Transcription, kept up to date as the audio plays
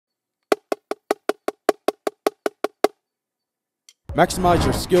Maximize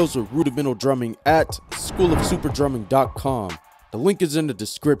your skills with rudimental drumming at schoolofsuperdrumming.com. The link is in the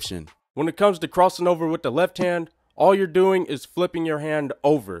description. When it comes to crossing over with the left hand, all you're doing is flipping your hand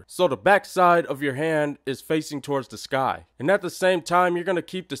over. So the back side of your hand is facing towards the sky. And at the same time, you're going to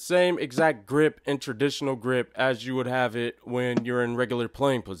keep the same exact grip and traditional grip as you would have it when you're in regular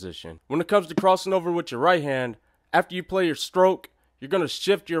playing position. When it comes to crossing over with your right hand, after you play your stroke, you're going to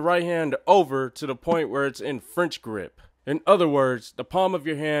shift your right hand over to the point where it's in French grip. In other words, the palm of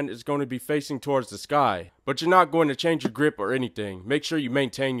your hand is going to be facing towards the sky, but you're not going to change your grip or anything. Make sure you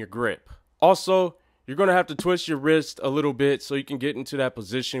maintain your grip. Also, you're going to have to twist your wrist a little bit so you can get into that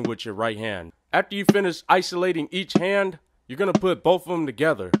position with your right hand. After you finish isolating each hand, you're going to put both of them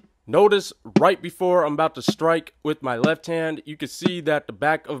together. Notice right before I'm about to strike with my left hand, you can see that the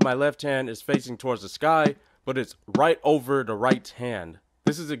back of my left hand is facing towards the sky, but it's right over the right hand.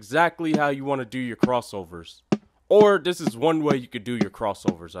 This is exactly how you want to do your crossovers. Or this is one way you could do your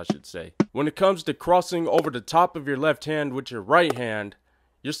crossovers, I should say. When it comes to crossing over the top of your left hand with your right hand,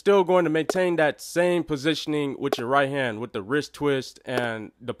 you're still going to maintain that same positioning with your right hand with the wrist twist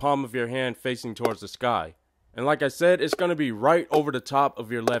and the palm of your hand facing towards the sky. And like I said, it's going to be right over the top of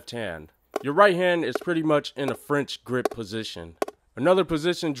your left hand. Your right hand is pretty much in a French grip position. Another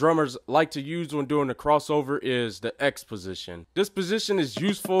position drummers like to use when doing a crossover is the X position. This position is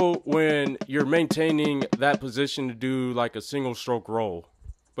useful when you're maintaining that position to do like a single stroke roll.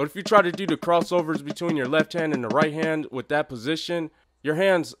 But if you try to do the crossovers between your left hand and the right hand with that position, your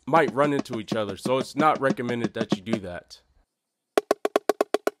hands might run into each other, so it's not recommended that you do that.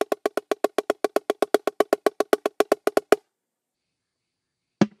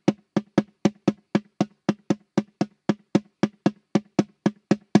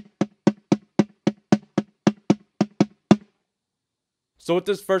 So with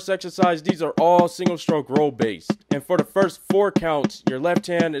this first exercise, these are all single stroke roll based. And for the first 4 counts, your left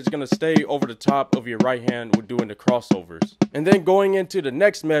hand is going to stay over the top of your right hand when doing the crossovers. And then going into the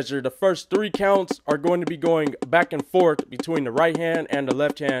next measure, the first 3 counts are going to be going back and forth between the right hand and the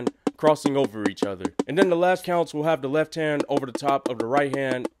left hand, crossing over each other. And then the last counts will have the left hand over the top of the right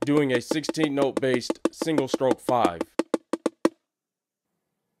hand, doing a 16 note based single stroke 5.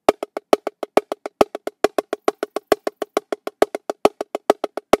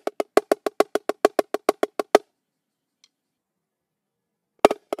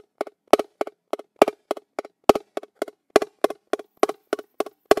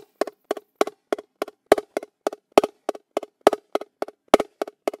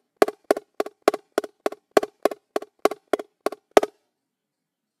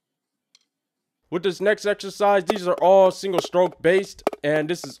 With this next exercise, these are all single stroke based, and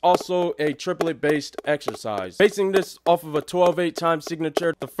this is also a triplet based exercise. Basing this off of a 12/8 time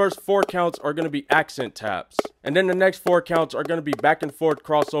signature, the first 4 counts are going to be accent taps. And then the next 4 counts are going to be back and forth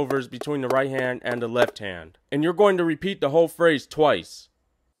crossovers between the right hand and the left hand. And you're going to repeat the whole phrase twice.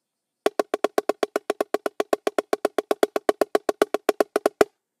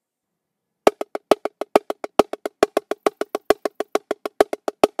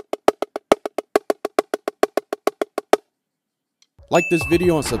 Like this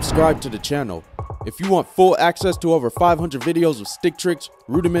video and subscribe to the channel. If you want full access to over 500 videos of stick tricks,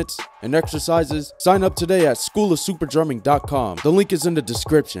 rudiments, and exercises, sign up today at schoolofsuperdrumming.com. The link is in the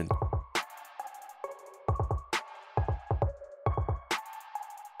description.